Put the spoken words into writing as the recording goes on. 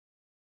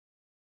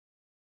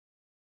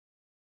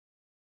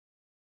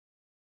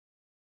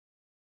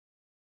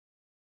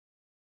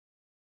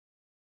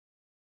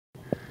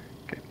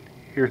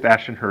Here with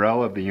Ashton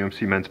Harrell of the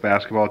UMC men's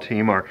basketball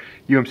team, our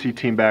UMC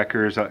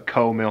Teambackers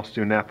Co-Male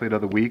Student-Athlete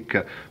of the Week.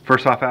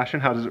 First off, Ashton,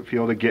 how does it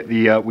feel to get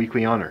the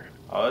weekly honor?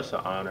 Oh, it's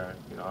an honor.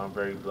 I'm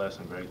very blessed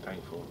and very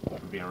thankful for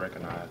being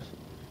recognized.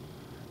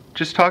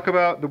 Just talk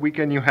about the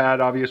weekend you had.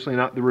 Obviously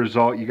not the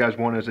result you guys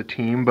won as a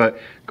team, but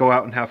go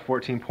out and have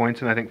 14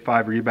 points and I think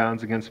 5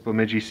 rebounds against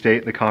Bemidji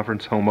State, the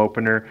conference home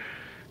opener.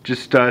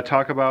 Just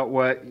talk about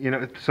what,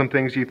 some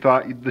things you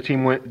thought the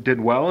team did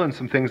well and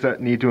some things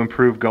that need to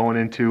improve going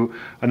into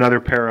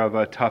another pair of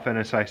tough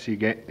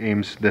NSIC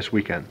games this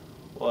weekend.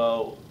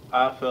 Well,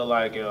 I feel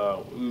like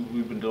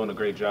we've been doing a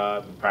great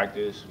job in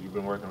practice. We've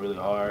been working really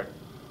hard.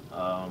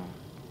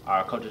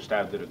 Our coaching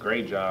staff did a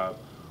great job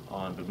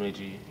on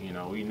Bemidji.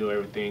 We knew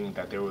everything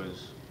that there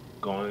was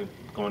going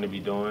to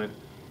be doing,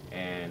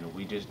 and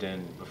we just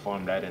didn't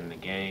perform that in the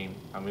game.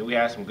 I mean, we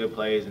had some good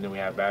plays and then we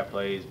had bad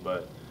plays,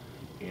 but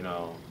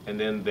and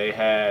then they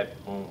had,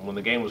 when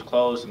the game was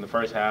close in the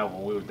first half,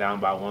 when we were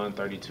down by 1,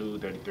 32,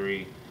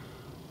 33,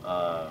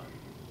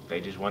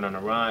 they just went on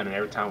a run, and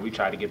every time we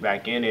tried to get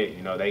back in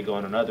it, they go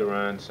on another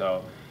run.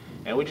 So,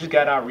 and we just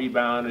got out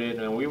rebounded,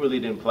 and we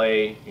really didn't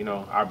play,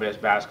 our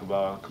best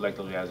basketball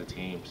collectively as a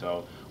team.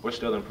 So we're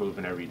still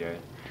improving every day.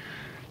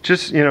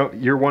 Just,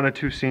 you're one of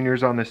 2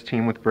 seniors on this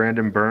team with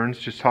Brandon Burns.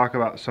 Just talk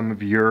about some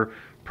of your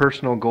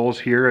personal goals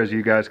here as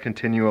you guys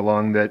continue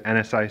along the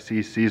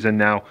NSIC season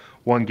now,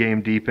 1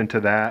 game deep into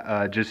that.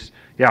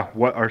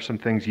 What are some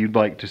things you'd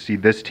like to see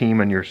this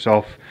team and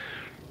yourself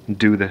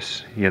do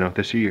this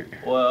year?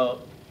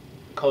 Well,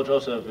 Coach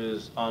Joseph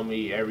is on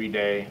me every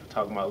day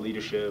talking about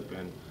leadership,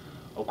 and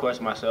of course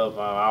myself, I've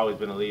always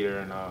been a leader,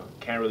 and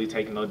can't really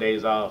take no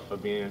days off for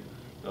being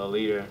a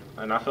leader.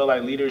 And I feel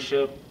like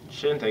leadership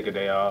shouldn't take a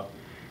day off,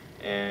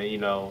 and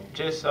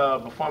just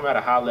perform at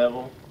a high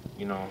level,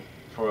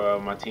 for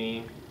my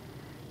team.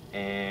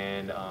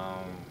 And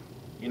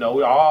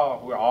we're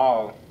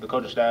all the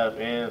coaching staff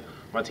and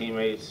my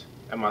teammates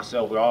and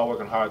myself, we're all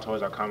working hard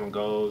towards our common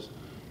goals.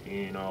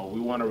 We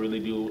want to really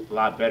do a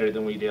lot better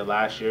than we did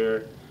last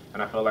year,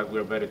 and I feel like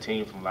we're a better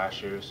team from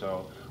last year.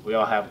 So we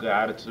all have good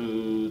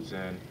attitudes,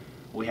 and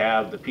we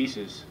have the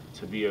pieces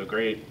to be a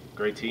great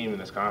team in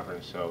this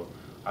conference. So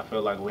I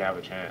feel like we have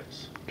a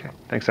chance. Okay,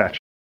 thanks, Ash.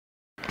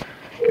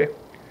 Okay,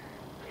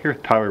 here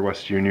with Tyler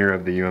West Jr.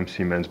 of the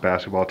UMC men's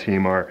basketball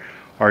team, our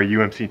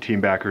UMC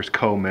Teambackers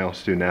Co-Male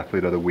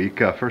Student-Athlete of the Week.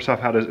 First off,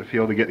 how does it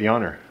feel to get the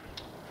honor?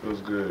 Feels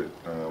good.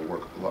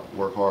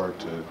 Work hard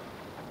to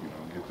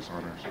get this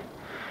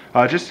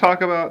honors. Just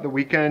talk about the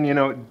weekend.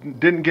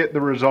 Didn't get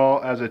the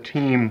result as a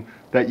team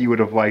that you would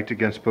have liked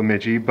against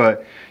Bemidji,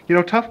 but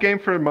tough game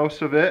for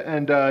most of it,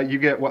 and you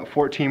get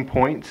 14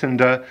 points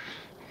and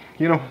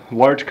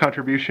large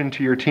contribution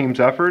to your team's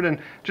effort. And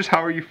just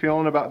how are you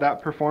feeling about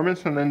that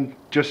performance, and then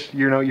just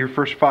your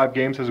first 5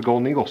 games as a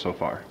Golden Eagle so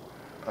far?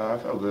 I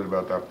felt good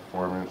about that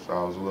performance.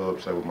 I was a little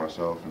upset with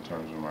myself in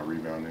terms of my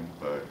rebounding,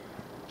 but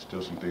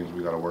still some things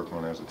we got to work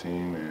on as a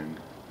team, and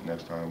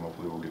next time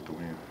hopefully we'll get the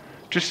win.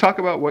 Just talk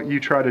about what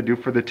you try to do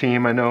for the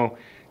team. I know,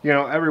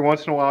 every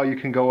once in a while you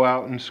can go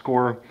out and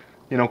score,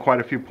 quite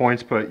a few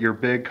points, but your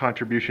big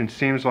contribution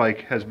seems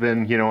like has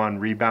been, on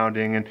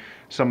rebounding and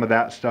some of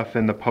that stuff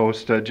in the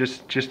post.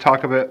 Just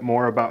talk a bit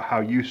more about how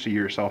you see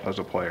yourself as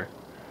a player.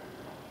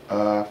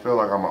 I feel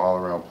like I'm an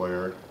all-around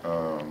player.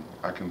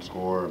 I can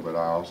score, but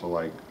I also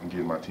like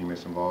getting my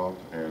teammates involved,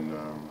 and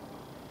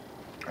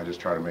I just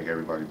try to make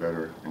everybody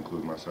better,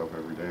 including myself,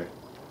 every day.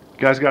 You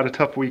guys got a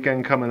tough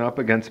weekend coming up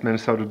against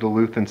Minnesota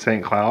Duluth and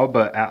St. Cloud,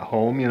 but at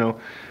home,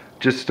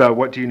 just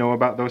what do you know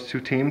about those 2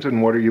 teams,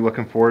 and what are you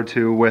looking forward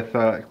to with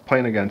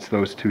playing against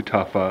those 2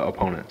 tough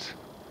opponents?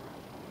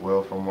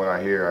 Well, from what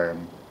I hear,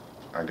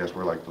 I guess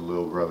we're like the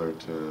little brother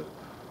to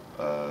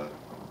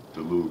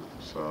Duluth,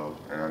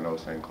 and I know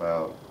St.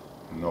 Cloud,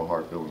 no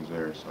hard feelings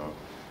there, so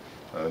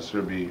it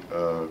should be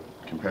a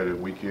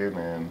competitive weekend,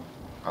 and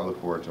I look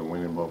forward to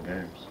winning both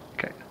games.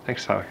 Okay,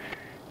 thanks, Tyler.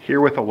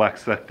 Here with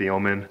Alexa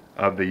Thielman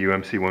of the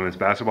UMC women's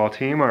basketball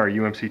team, our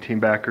UMC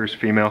Teambackers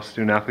Female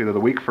Student-Athlete of the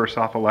Week. First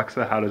off,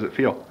 Alexa, how does it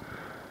feel?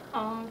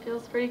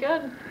 Feels pretty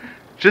good.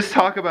 Just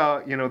talk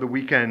about, the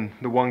weekend,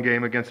 the 1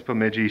 game against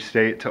Bemidji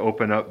State to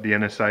open up the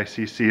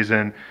NSIC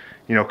season.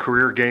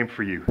 Career game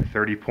for you,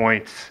 30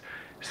 points,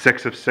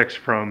 6 of 6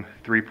 from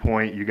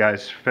 3-point. You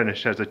guys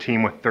finished as a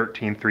team with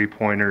 13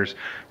 3-pointers.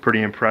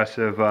 Pretty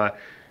impressive.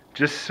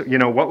 Just,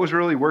 what was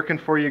really working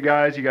for you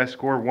guys? You guys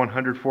scored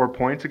 104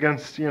 points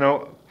against,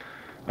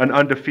 an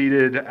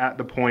undefeated at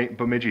the point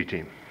Bemidji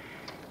team.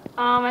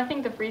 I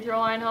think the free throw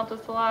line helped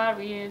us a lot.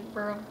 We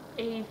were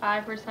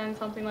 85%,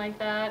 something like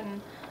that,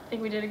 and I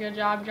think we did a good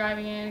job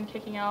driving in and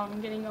kicking out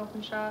and getting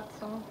open shots.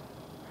 So.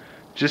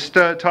 Just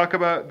talk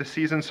about the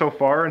season so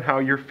far and how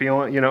you're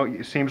feeling.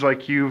 It seems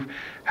like you've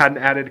had an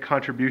added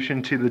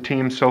contribution to the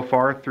team so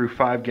far through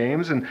 5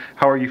 games. And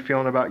how are you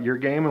feeling about your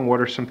game, and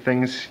what are some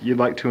things you'd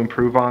like to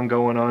improve on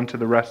going on to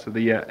the rest of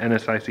the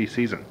NSIC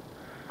season?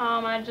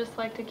 I'd just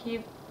like to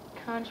keep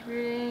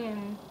contributing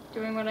and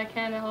doing what I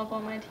can to help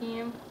out my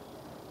team.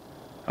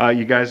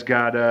 You guys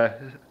got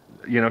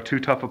two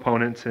tough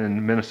opponents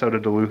in Minnesota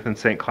Duluth and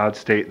St. Cloud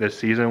State this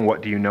season.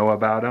 What do you know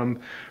about them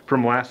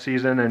from last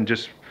season, and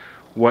just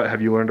what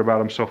have you learned about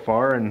them so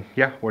far? And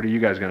yeah, what are you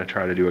guys going to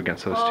try to do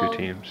against those two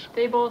teams?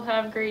 They both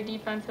have great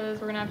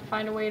defenses. We're going to have to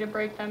find a way to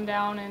break them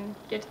down and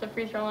get to the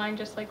free throw line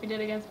just like we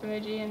did against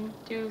Bemidji and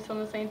do some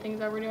of the same things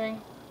that we're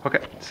doing.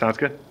 Okay, sounds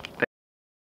good.